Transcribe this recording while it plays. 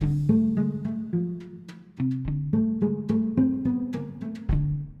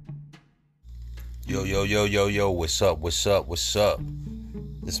Yo, what's up? It's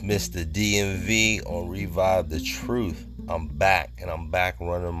Mr. DMV on Revive the Truth. I'm back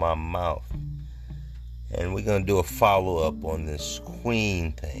running my mouth. And we're going to do a follow-up on this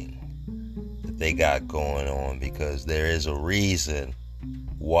Queen thing that they got going on, because there is a reason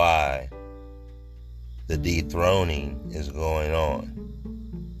why the dethroning is going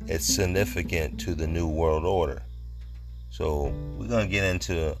on. It's significant to the New World Order. So we're going to get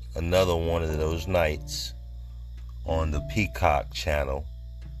into another one of those nights on the Peacock channel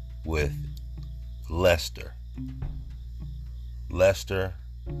with Lester.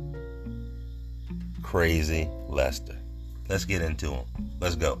 Crazy Lester. Let's get into him.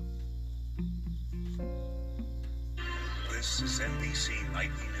 Let's go. This is NBC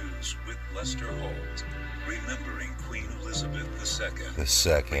Nightly News with Lester Holt, remembering Queen Elizabeth II.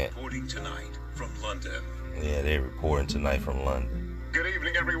 Reporting tonight from London. Yeah, they're reporting tonight from London. Good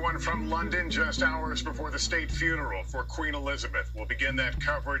evening, everyone, from London, just hours before the state funeral for Queen Elizabeth. We'll begin that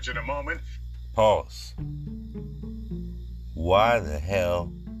coverage in a moment. Pause. Why the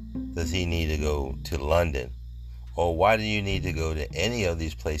hell does he need to go to London? Or why do you need to go to any of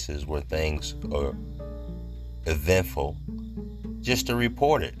these places where things are eventful just to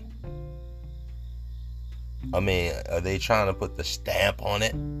report it? I mean, are they trying to put the stamp on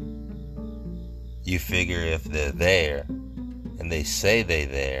it? You figure if they're there and they say they're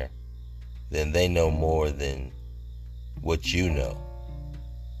there, then they know more than what you know.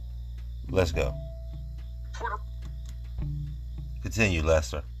 Let's go. Continue,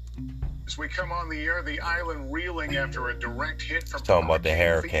 Lester. As we come on the air, the island reeling after a direct hit from talking about the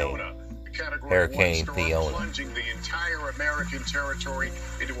hurricane. Fiona. The Category Hurricane 1 storm Fiona. plunging the entire American territory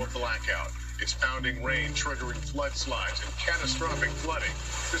into a blackout. Its pounding rain triggering floodslide and catastrophic flooding,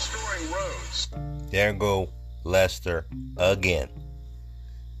 destroying roads. There go Lester again,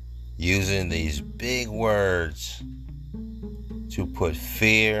 using these big words to put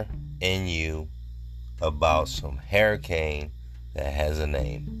fear in you about some hurricane that has a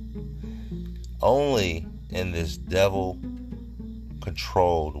name. Only in this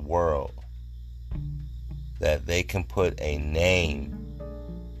devil-controlled world that they can put a name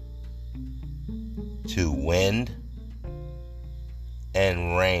to wind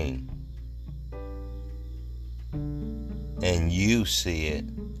and rain, and you see it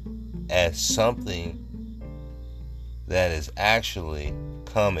as something that is actually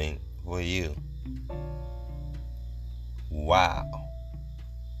coming for you. Wow.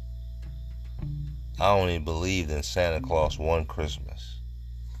 I only believed in Santa Claus one Christmas.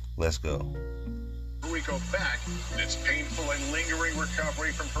 Let's go. We go back in its painful and lingering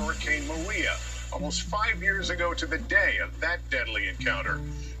recovery from Hurricane Maria, almost 5 years ago to the day of that deadly encounter.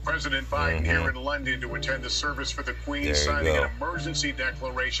 President Biden here in London to attend the service for the Queen, signing an emergency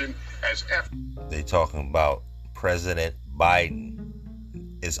declaration as They talking about President Biden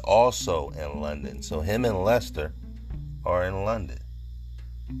is also in London. So him and Lester are in London.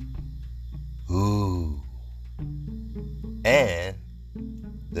 Ooh. And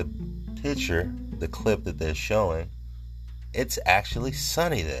the picture, the clip that they're showing, it's actually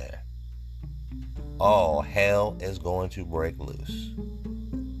sunny there. All hell is going to break loose.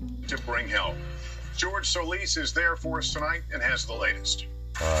 To bring help. George Solis is there for us tonight and has the latest.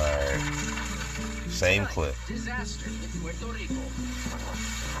 All right. Same clip. Disaster in Puerto Rico.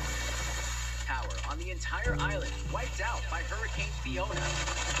 Power on the entire island wiped out by Hurricane Fiona.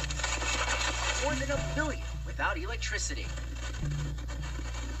 More than 1 billion without electricity.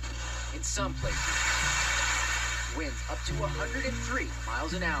 In some places, winds up to 103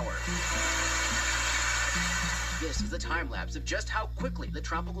 miles an hour. This is the time-lapse of just how quickly the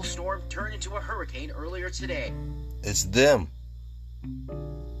tropical storm turned into a hurricane earlier today. It's them.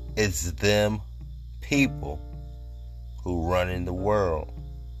 It's them people who run in the world.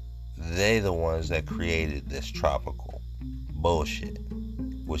 They the ones that created this tropical bullshit,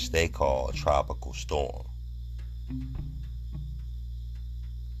 which they call a tropical storm.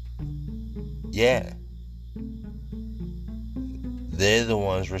 Yeah. They're the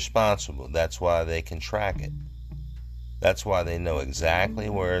ones responsible. That's why they can track it. That's why they know exactly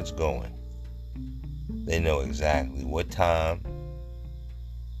where it's going. They know exactly what time,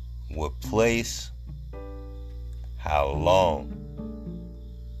 what place, how long.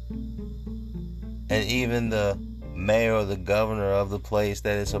 And even the mayor or the governor of the place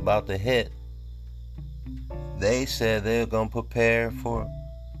that it's about to hit, they said they're going to prepare for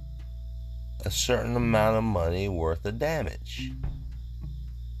a certain amount of money worth of damage.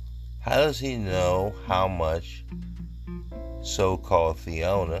 How does he know how much so-called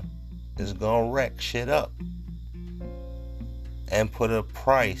Fiona is gonna wreck shit up and put a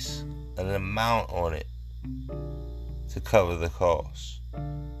price an amount on it to cover the cost.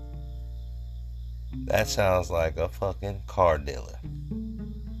 That sounds like a fucking car dealer.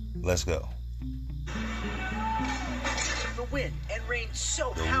 Let's go. The wind and rain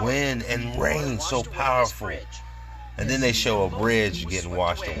so The powerful. wind and rain so powerful. And then they show a bridge getting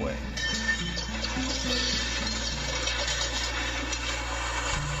washed away.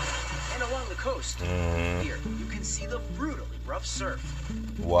 And along the coast, here you can see the brutally rough surf.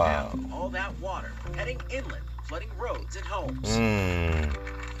 Wow. Now, all that water heading inland, flooding roads and homes.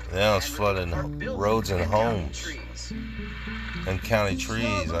 Now it's flooding roads and homes. And county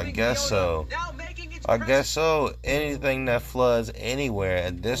trees. I guess so. I guess so. Anything that floods anywhere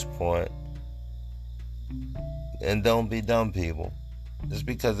at this point. And don't be dumb, people. Just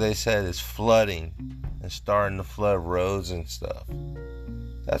because they said it's flooding and starting to flood roads and stuff.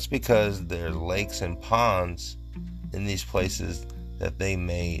 That's because there's lakes and ponds in these places that they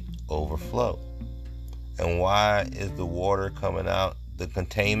made overflow. And why is the water coming out the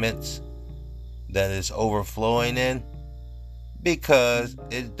containments that it's overflowing in? Because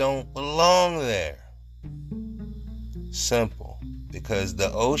it don't belong there. Simple. Because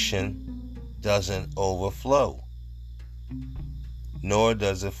the ocean doesn't overflow. Nor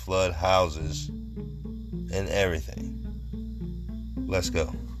does it flood houses and everything. Let's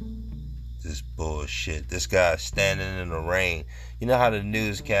go. This bullshit. This guy's standing in the rain. You know how the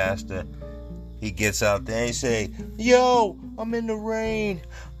newscaster, he gets out there and he say, "Yo, I'm in the rain.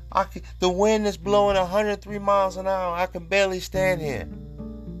 The wind is blowing 103 miles an hour. I can barely stand here."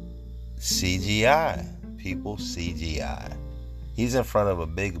 CGI. People, CGI. He's in front of a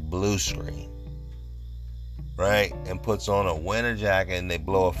big blue screen. Right? And puts on a winter jacket and they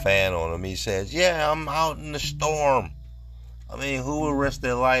blow a fan on him. He says, "Yeah, I'm out in the storm." I mean, who would risk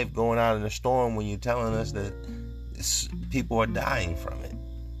their life going out in the storm when you're telling us that people are dying from it?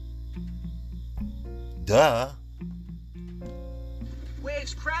 Duh.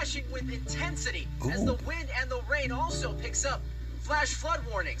 Waves crashing with intensity as the wind and the rain also picks up. Flash flood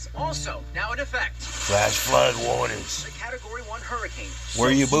warnings also now in effect. Flash flood warnings. The Category 1 hurricane.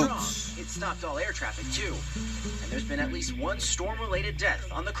 Wear your strong, boots. It stopped all air traffic too. And there's been at least one storm-related death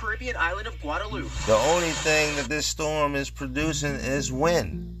on the Caribbean island of Guadeloupe. The only thing that this storm is producing is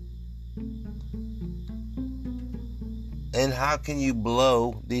wind. And how can you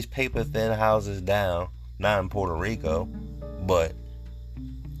blow these paper-thin houses down? Not in Puerto Rico, but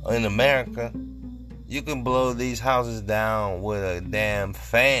in America. You can blow these houses down with a damn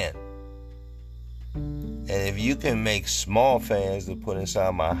fan. And if you can make small fans to put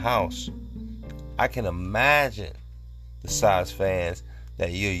inside my house, I can imagine the size fans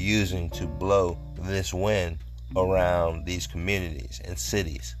that you're using to blow this wind around these communities and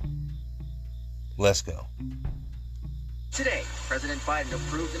cities. Let's go. Today, President Biden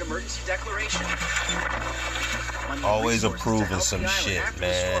approved an emergency declaration. Always approving some shit,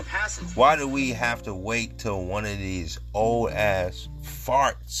 man. Why do we have to wait till one of these old ass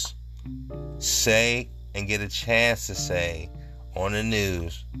farts say and get a chance to say on the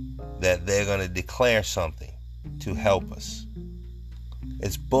news that they're going to declare something to help us?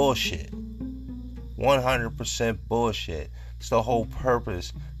 It's bullshit. 100% bullshit. It's the whole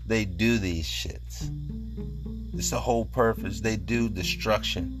purpose they do these shits. It's the whole purpose they do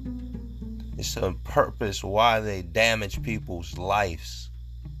destruction. It's the purpose why they damage people's lives.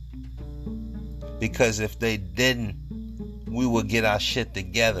 Because if they didn't, we would get our shit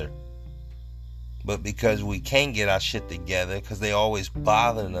together. But because we can't get our shit together, because they always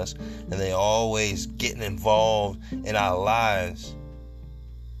bothering us and they always getting involved in our lives,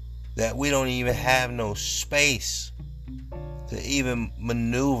 that we don't even have no space to even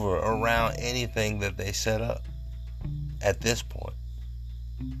maneuver around anything that they set up at this point.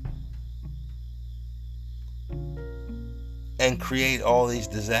 And create all these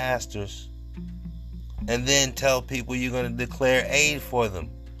disasters and then tell people you're going to declare aid for them.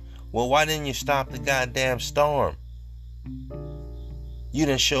 Well, why didn't you stop the goddamn storm? You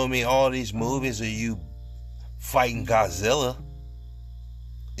didn't show me all these movies of you fighting Godzilla.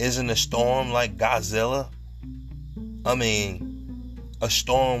 Isn't a storm like Godzilla? I mean, a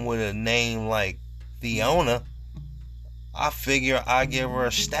storm with a name like Fiona, I figure I give her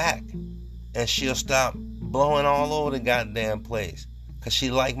a stack and she'll stop blowing all over the goddamn place because she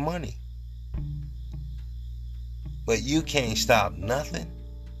like money. But you can't stop nothing.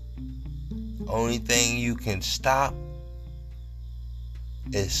 Only thing you can stop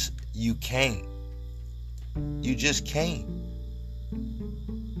is you can't. You just can't.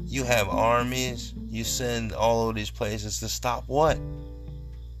 You have armies. You send all of these places to stop what?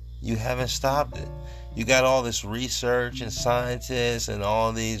 You haven't stopped it. You got all this research and scientists and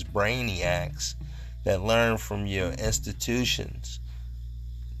all these brainiacs that learn from your institutions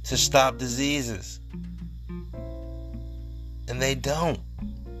to stop diseases. And they don't.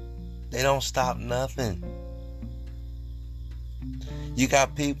 They don't stop nothing. You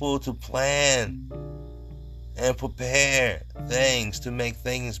got people to plan and prepare things to make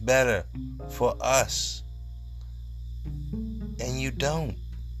things better for us. And you don't.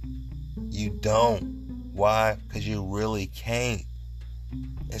 You don't. Why? Because you really can't.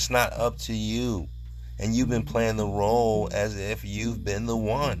 It's not up to you. And you've been playing the role as if you've been the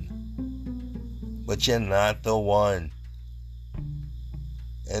one. But you're not the one.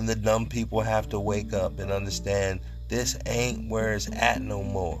 And the dumb people have to wake up and understand this ain't where it's at no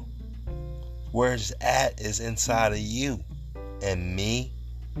more. Where it's at is inside of you and me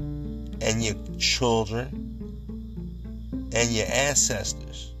and your children and your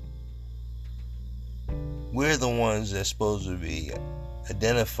ancestors. We're the ones that's supposed to be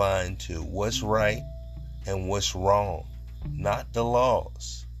identifying to what's right and what's wrong, not the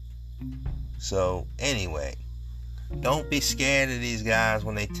laws. So anyway, don't be scared of these guys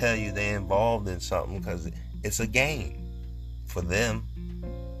when they tell you they're involved in something, because it's a game for them.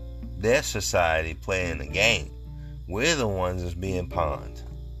 Their society playing the game. We're the ones that's being pawned.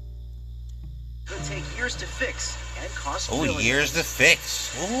 It'll take years to fix and cost billions. Years to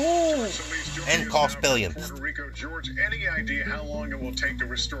fix. Ooh. And cost billions. Puerto Rico, George, any idea how long it will take to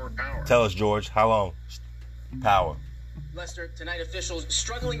restore power? Tell us, George, how long? Power. Lester, tonight officials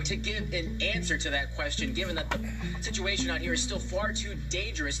struggling to give an answer to that question, given that the situation out here is still far too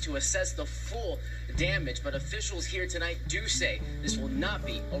dangerous to assess the full damage. But officials here tonight do say this will not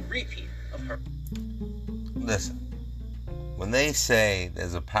be a repeat of her. Listen, when they say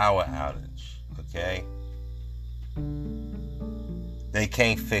there's a power outage, okay, they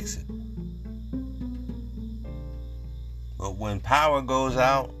can't fix it. But when power goes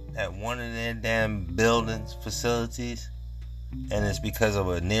out at one of their damn buildings, facilities, and it's because of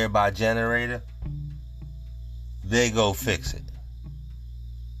a nearby generator, they go fix it.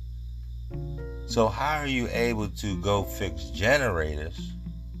 So how are you able to go fix generators,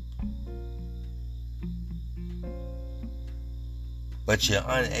 but you're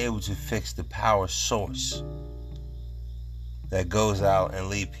unable to fix the power source that goes out and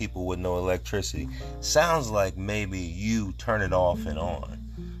leave people with no electricity? Sounds like maybe you turn it off and on,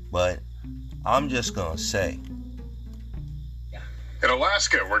 but I'm just gonna say, in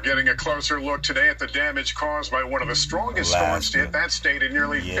Alaska, we're getting a closer look today at the damage caused by one of the strongest storms to hit that state in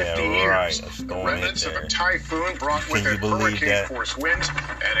nearly 50 years. Remnants of a typhoon brought with it hurricane-force winds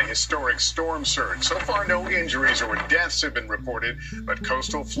and a historic storm surge. So far, no injuries or deaths have been reported, but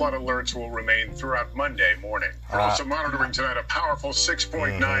coastal flood alerts will remain throughout Monday morning. We're also monitoring tonight a powerful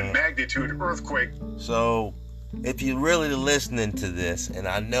 6.9 magnitude earthquake. So, if you're really listening to this, and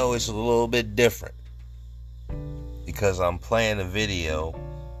I know it's a little bit different, because I'm playing a video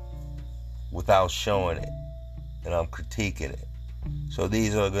without showing it, and I'm critiquing it. So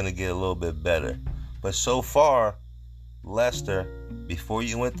these are going to get a little bit better. But so far, Lester, before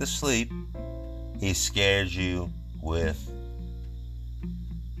you went to sleep, he scared you with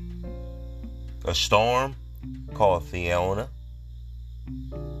a storm called Fiona.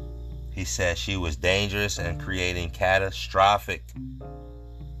 He said she was dangerous and creating catastrophic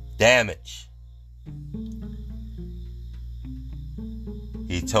damage.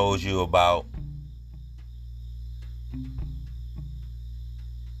 He told you about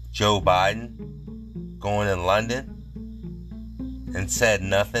Joe Biden going to London and said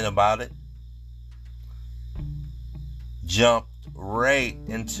nothing about it. Jumped right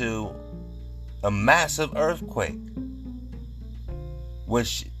into a massive earthquake,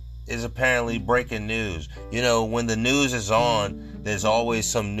 which is apparently breaking news. You know, when the news is on, there's always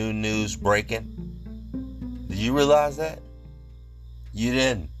some new news breaking. Did you realize that? You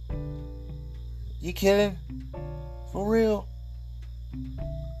didn't. You kidding? For real?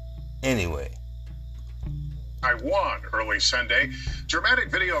 Anyway. Taiwan early Sunday.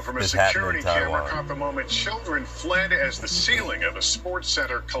 Dramatic video from a security camera caught the moment children fled as the ceiling of a sports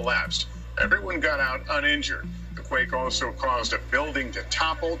center collapsed. Everyone got out uninjured. The quake also caused a building to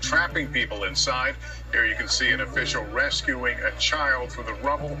topple, trapping people inside. Here you can see an official rescuing a child from the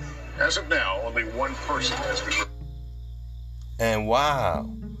rubble. As of now, only one person has been. And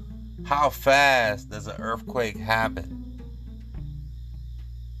wow, how fast does an earthquake happen?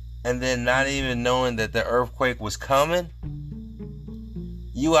 And then not even knowing that the earthquake was coming,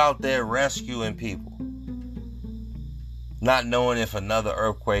 you out there rescuing people, not knowing if another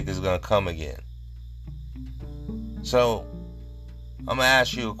earthquake is going to come again. So I'm going to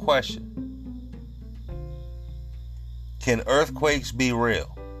ask you a question. Can earthquakes be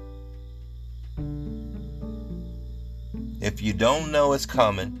real? If you don't know it's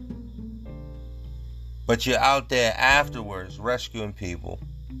coming, but you're out there afterwards rescuing people,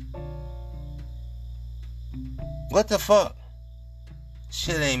 what the fuck?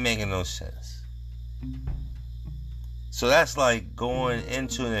 Shit ain't making no sense. So that's like going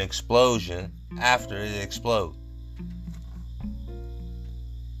into an explosion after it explodes.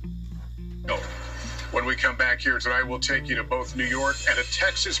 When we come back here tonight, we'll take you to both New York and a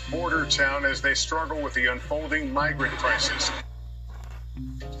Texas border town as they struggle with the unfolding migrant crisis.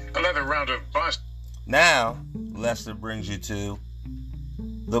 Another round of bust. Now, Lester brings you to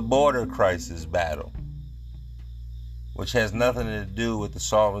the border crisis battle, which has nothing to do with the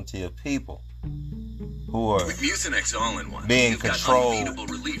sovereignty of people who are with Mucinex All-in-One, being you've controlled. Got unbeatable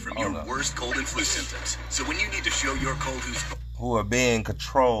relief from your worst cold and flu symptoms. So when you need to show your cold who are being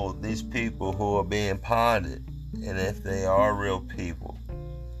controlled, these people who are being ponded, and if they are real people,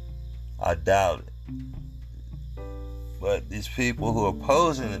 I doubt it. But these people who are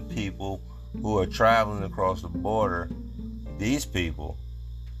posing the people who are traveling across the border, these people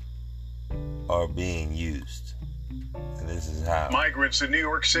are being used. And this is how. Migrants in New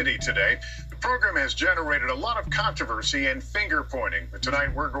York City today. The program has generated a lot of controversy and finger-pointing. But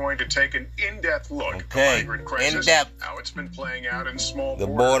tonight we're going to take an in-depth look at the migrant crisis, how it's been playing out in small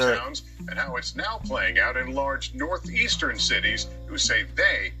border towns, and how it's now playing out in large northeastern cities who say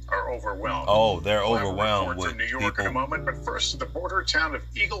they are overwhelmed. Oh, they're overwhelmed with from New York people. In a moment, but first to the border town of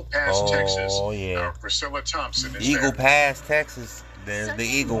Eagle Pass, Texas. Oh, yeah. Our Priscilla Thompson is Eagle there. Pass, Texas. There's Sunday the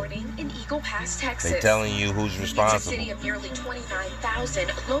Eagle. Morning in Eagle Pass, Texas. They're telling you who's responsible. It's a city of nearly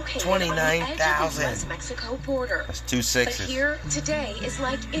 29,000 located 29,000. on the edge of the U.S.-Mexico border. That's 2 6s. But here, today is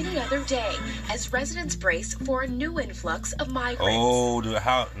like any other day as residents brace for a new influx of migrants. Oh,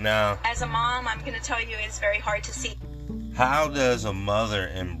 how now? As a mom, I'm going to tell you it's very hard to see. How does a mother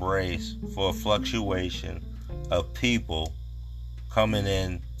embrace for a fluctuation of people coming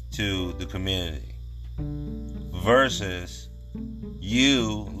in to the community versus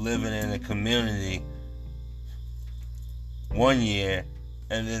you living in a community one year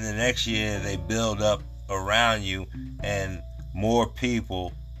and then the next year they build up around you and more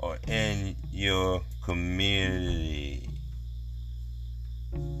people are in your community?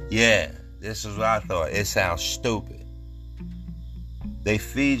 Yeah, this is what I thought. It sounds stupid. They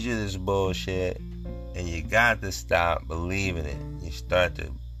feed you this bullshit and you got to stop believing it. You start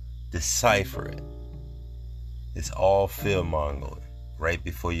to decipher it. It's all fear-mongering right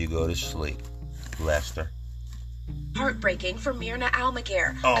before you go to sleep. Lester. Heartbreaking for Myrna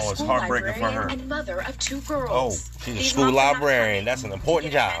Almaguer, Oh, a it's school heartbreaking for librarian her. and mother of 2 girls. Oh, she's a These school moms are not librarian. coming That's an to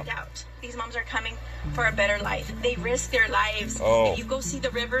important get a job. handout. These moms are coming for a better life. They risk their lives. Oh. If you go see the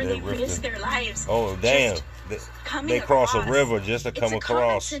river, they risk their lives. Oh, damn. They cross a river just to come It's a common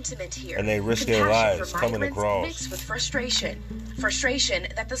across. sentiment here. And they risk their Compassion lives for coming migrants across. mixed with frustration. Frustration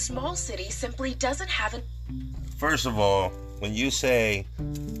that the small city simply doesn't have an... First of all, when you say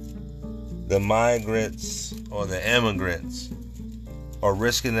the migrants or the immigrants are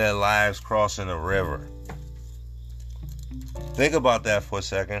risking their lives crossing a river, think about that for a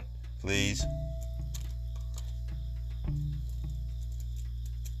second, please.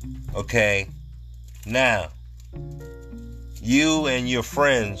 Okay, now, you and your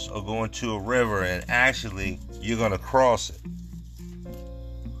friends are going to a river and actually you're going to cross it.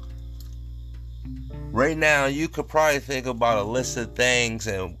 Right now, you could probably think about a list of things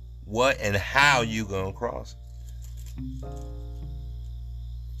and what and how you going to cross it.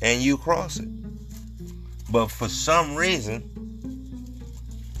 And you cross it. But for some reason,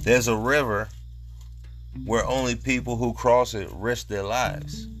 there's a river where only people who cross it risk their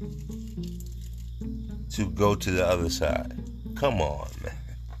lives to go to the other side. Come on,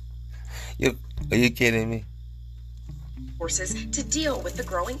 man. Are you kidding me? Forces to deal with the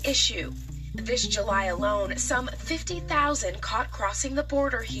growing issue. This July alone, some 50,000 caught crossing the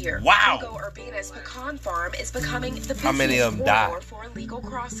border here. Wow. Hugo Urbina's pecan farm is becoming the How many busiest of them died? corridor for illegal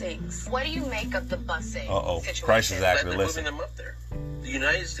crossings. What do you make of the busing situation? Crisis actor, They're listen. moving them up there. The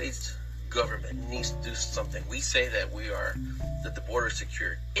United States government needs to do something. We say that the border is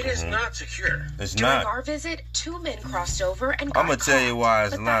secure. It is not secure. It's During not. our visit, 2 men crossed over and got I'm going to tell you caught. why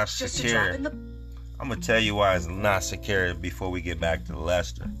it's But not that's just a drop secure. in the... I'm going to tell you why it's not secure before we get back to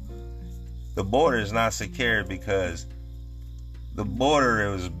Lester. The border is not secure because the border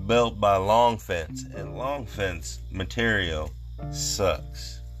was built by long fence, and long fence material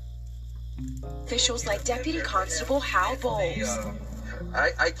sucks. Officials like Deputy Constable Hal Bowles.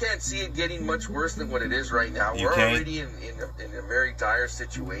 I can't see it getting much worse than what it is right now. We're already in a very dire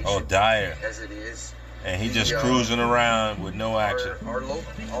situation. Oh, dire. As it is. And he just cruising around with no action.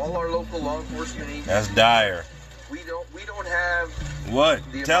 All our local law enforcement agencies. That's dire. We don't have what?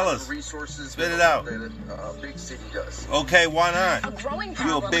 The Tell amount us. Of resources Spit it out. That a big city does. Okay, why not? A growing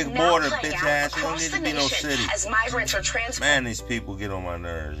You a big border, bitch ass. You don't need to be no city. As migrants are transported. Man, these people get on my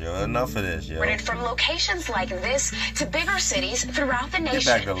nerves, yo. Enough of this, yo. From locations like this to bigger cities throughout the nation. Get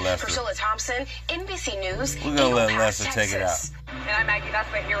back to Lester. Priscilla Thompson, NBC News. We're gonna let Lester take it out. And I'm Maggie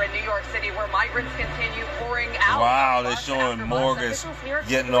Vespa here in New York City, where migrants continue pouring out. Wow, they're showing Morgans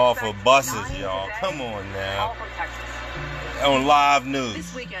getting off of buses, y'all. Come on now. All from Texas. On live news.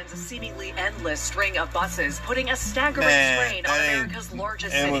 This weekend's a seemingly endless string of buses putting a staggering strain on America's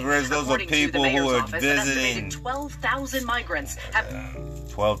largest city. Immigrants, those are people who are visiting. 12,000 migrants have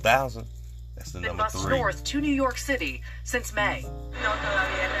 12,000? That's the been number bused 3. north to New York City since May.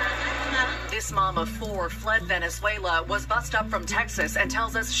 This mom of 4 fled Venezuela, was bussed up from Texas, and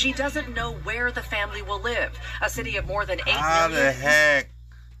tells us she doesn't know where the family will live. A city of more than 8 million. How the heck?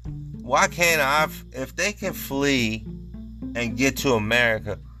 Why can't I, if they can flee and get to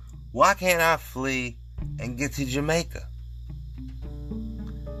America, why can't I flee and get to Jamaica?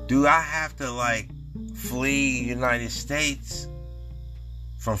 Do I have to, like, flee United States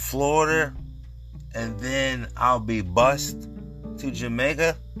from Florida and then I'll be bussed to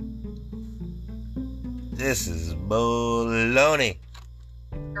Jamaica? This is baloney.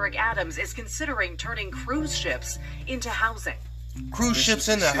 Eric Adams is considering turning cruise ships into housing. Cruise ships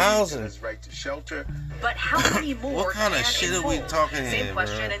into housing. Right to shelter. But how many more? What kind of shit are we talking here, Same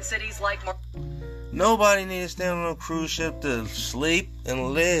question in cities like. Nobody needs to stay on a cruise ship to sleep and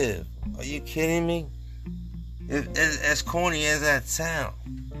live. Are you kidding me? As corny as that sounds.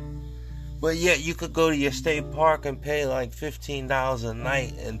 But yet you could go to your state park and pay like $15 a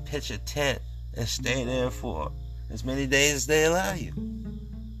night and pitch a tent and stay there for as many days as they allow you.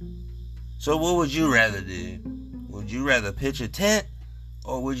 So what would you rather do? Would you rather pitch a tent,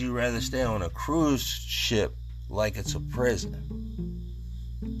 or would you rather stay on a cruise ship like it's a prison?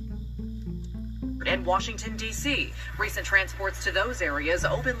 In Washington, D.C., recent transports to those areas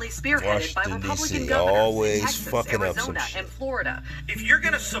openly spearheaded by Republican governors always in Texas, fucking Arizona, up some and Florida. If you're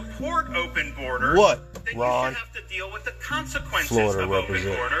going to support open borders, then Ron? you should have to deal with the consequences Florida of open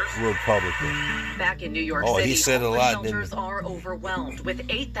borders. Republican. Back in New York City, he said a lot, shelters are overwhelmed with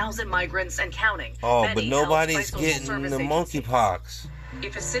 8,000 migrants and counting. Oh, Many but nobody's helped by social getting service the agencies. monkeypox.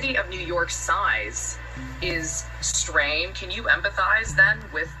 If a city of New York's size is strained, can you empathize then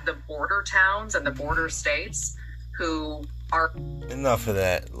with the border towns and the border states who are... Enough of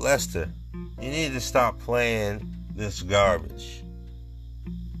that. Lester, you need to stop playing this garbage.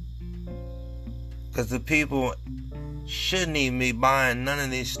 Because the people shouldn't even be buying none of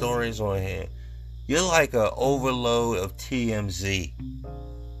these stories on here. You're like an overload of TMZ.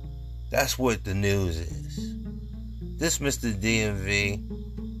 That's what the news is. This Mr. DMV.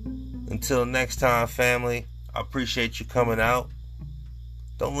 Until next time, family, I appreciate you coming out.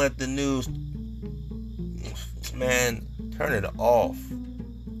 Don't let the news, man, turn it off.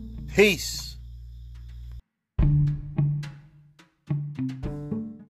 Peace.